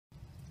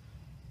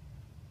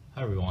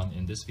Hi everyone,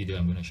 in this video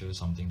I'm going to show you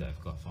something that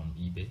I've got from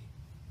eBay.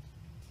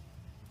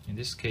 In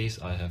this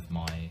case I have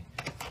my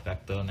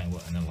vector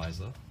network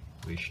analyzer,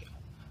 which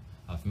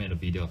I've made a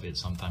video of it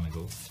some time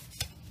ago.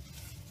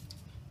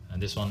 And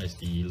this one is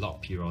the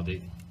log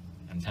periodic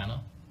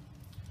antenna,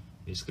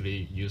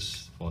 basically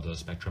used for the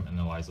spectrum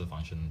analyzer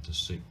function to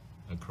sweep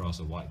across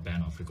a wide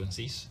band of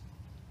frequencies.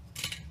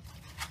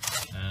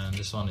 And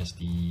this one is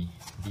the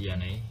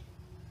VNA.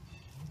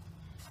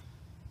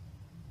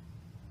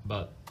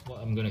 But what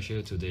I'm going to show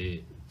you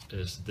today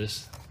is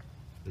this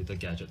little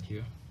gadget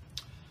here.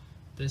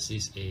 This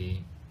is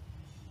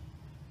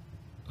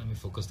let me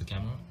focus the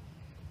camera.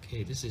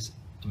 Okay, this is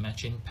a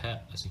matching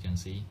pad, as you can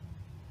see.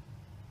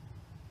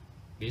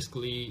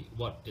 Basically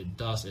what it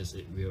does is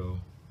it will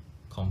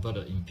convert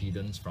the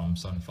impedance from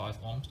 75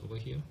 ohms over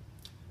here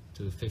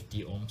to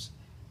 50 ohms,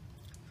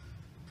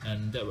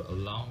 and that will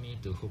allow me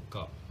to hook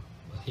up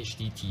a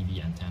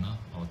HDTV antenna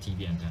or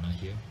TV antenna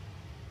here,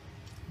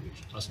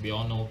 which, as we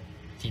all know,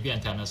 TV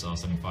antennas are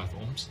 75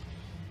 ohms,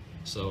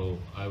 so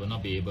I will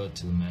not be able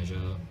to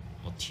measure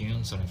or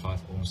tune 75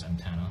 ohms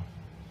antenna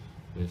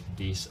with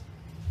this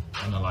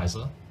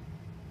analyzer.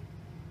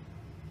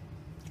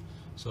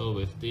 So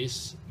with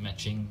this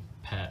matching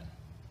pad,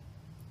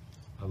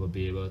 I will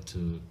be able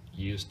to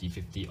use the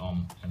 50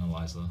 ohm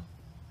analyzer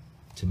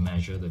to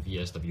measure the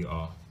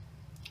VSWR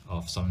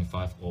of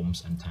 75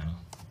 ohms antenna.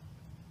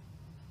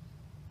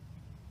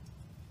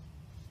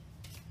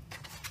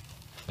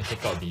 I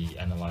take out the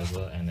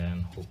analyzer and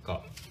then hook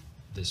up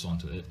this one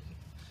to it.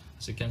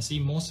 As you can see,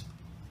 most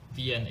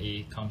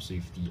VNA comes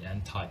with the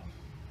N-type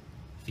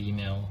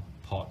female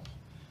port,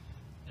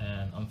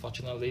 and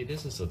unfortunately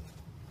this is a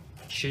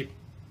cheap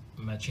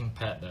matching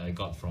pad that I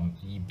got from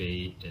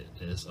eBay. It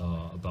is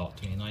about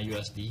 29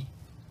 USD,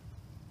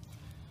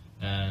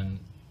 and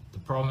the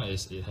problem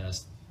is it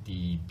has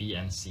the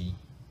BNC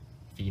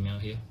female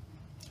here,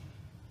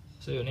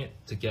 so you need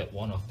to get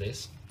one of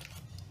this,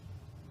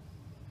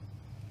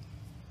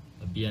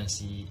 a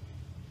BNC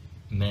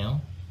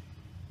male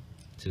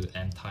to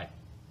N-type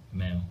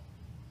male.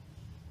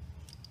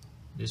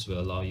 This will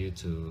allow you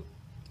to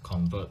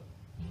convert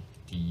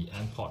the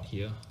N port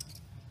here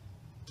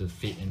to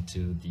fit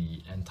into the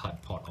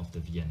N-type port of the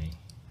VNA.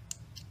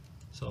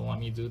 So let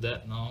me do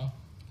that now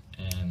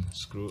and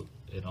screw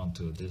it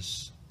onto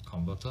this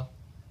converter,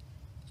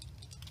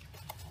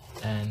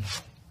 and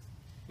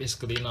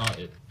basically now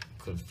it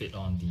could fit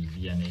on the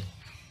VNA.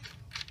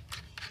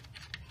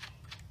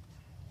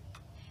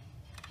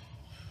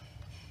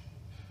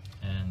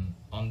 And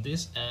on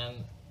this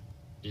end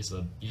is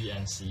a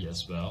BNC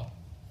as well,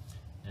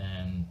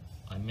 and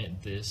I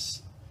made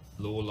this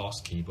low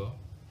loss cable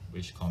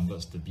which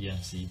converts the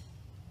BNC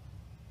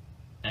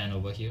end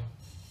over here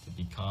to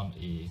become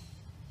a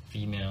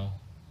female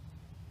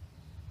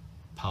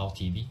PAL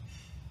TV.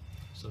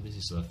 So this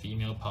is a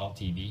female PAL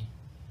TV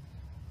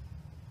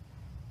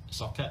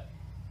socket,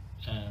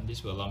 and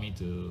this will allow me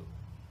to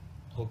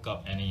hook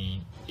up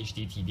any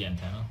HDTV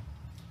antenna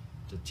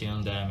to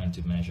tune them and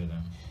to measure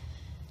them.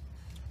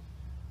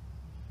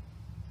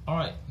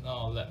 Alright,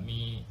 now let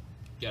me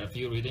get a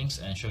few readings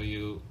and show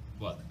you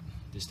what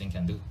this thing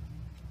can do.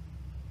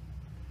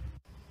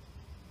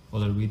 For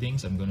the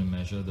readings, I'm going to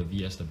measure the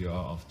VSWR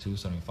of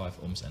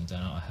 275 ohms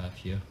antenna I have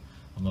here.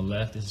 On the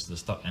left, this is the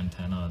stock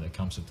antenna that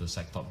comes with the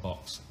set-top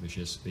box, which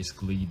is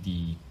basically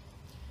the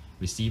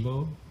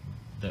receiver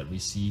that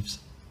receives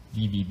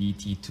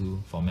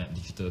DVB-T2 format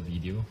digital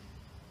video.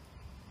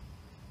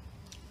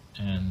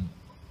 And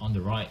on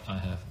the right, I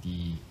have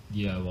the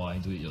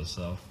DIY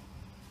do-it-yourself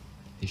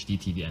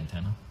HDTV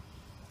antenna.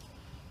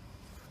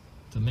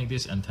 To make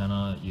this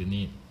antenna, you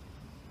need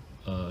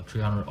a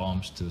 300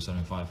 ohms to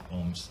 75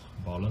 ohms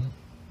balun,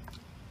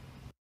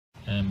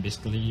 and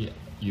basically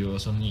you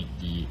also need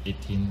the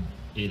 18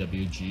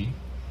 AWG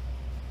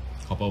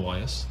copper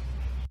wires.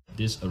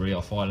 This array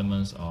of 4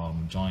 elements are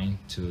joined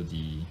to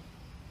the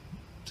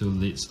 2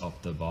 leads of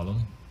the balun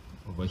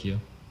over here,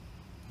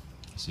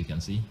 as you can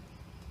see.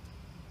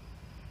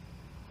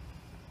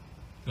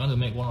 If you want to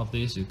make one of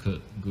these, you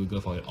could Google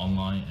for it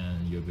online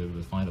and you'll be able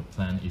to find a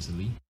plan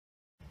easily.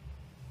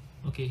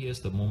 Okay,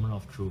 here's the moment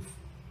of truth.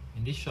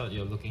 In this shot,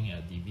 you're looking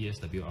at the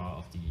VSWR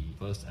of the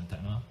first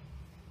antenna,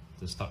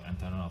 the stock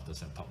antenna of the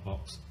set-top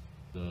box.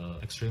 The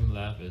extreme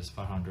left is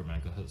 500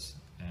 MHz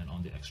and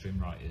on the extreme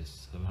right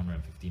is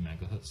 750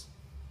 MHz.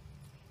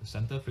 The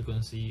center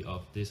frequency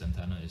of this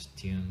antenna is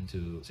tuned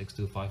to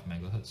 625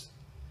 MHz.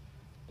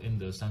 In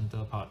the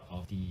center part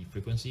of the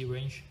frequency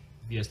range,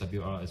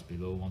 VSWR is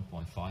below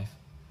 1.5.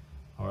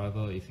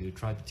 However, if you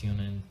try to tune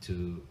in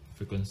to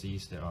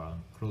frequencies that are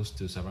close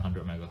to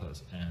 700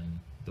 MHz and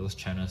those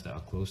channels that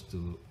are close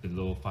to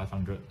below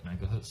 500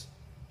 MHz,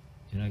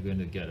 you're not going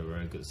to get a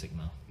very good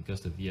signal because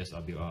the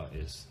VSWR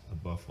is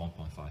above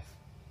 1.5.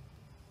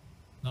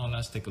 Now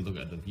let's take a look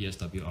at the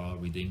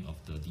VSWR reading of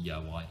the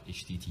DIY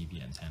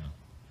HDTV antenna.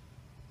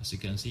 As you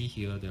can see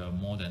here, there are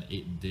more than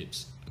 8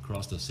 dips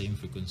across the same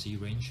frequency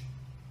range.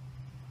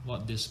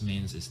 What this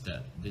means is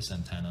that this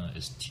antenna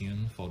is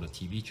tuned for the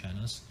TV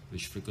channels,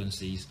 which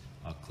frequencies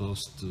are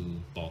close to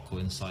or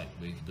coincide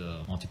with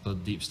the multiple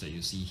dips that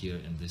you see here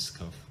in this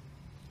curve.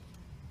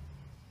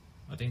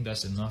 I think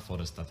that's enough for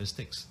the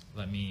statistics.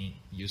 Let me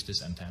use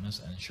these antennas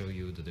and show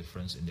you the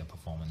difference in their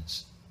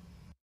performance.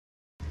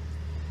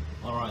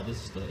 Alright,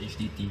 this is the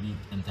HDTV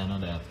antenna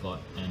that I've got,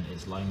 and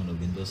it's lying on the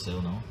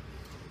windowsill now.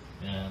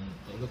 And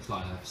it looks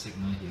like I have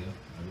signal here,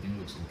 everything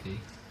looks okay.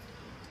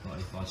 But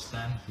if I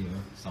stand here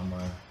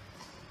somewhere,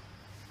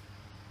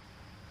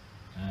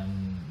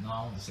 and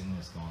now the signal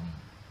is gone.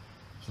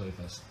 So if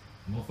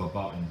I move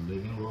about in the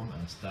living room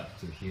and step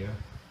to here,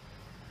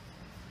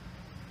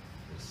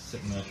 the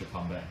signal should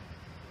come back.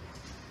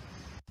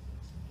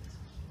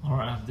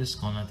 Alright, I've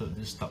disconnected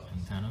this stub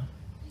antenna,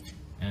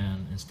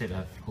 and instead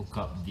I've hooked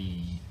up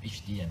the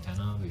HD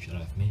antenna which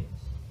I've made,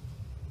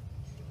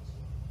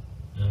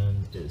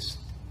 and it's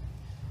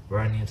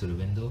very near to the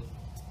window.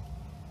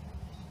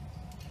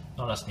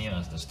 Not as near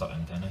as the stub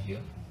antenna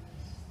here,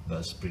 but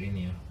it's pretty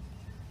near.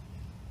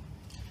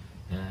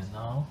 And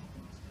now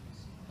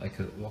I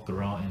could walk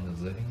around in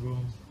the living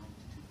room.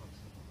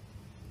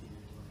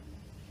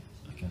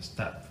 I can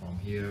step from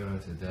here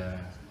to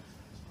there,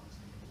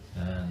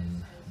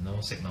 and no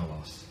signal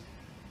loss.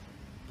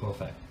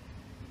 Perfect.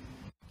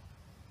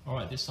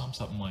 Alright, this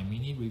sums up my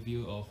mini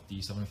review of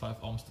the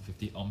 75 ohms to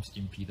 50 ohms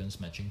impedance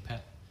matching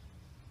pad.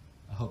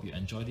 I hope you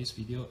enjoyed this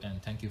video,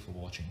 and thank you for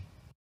watching.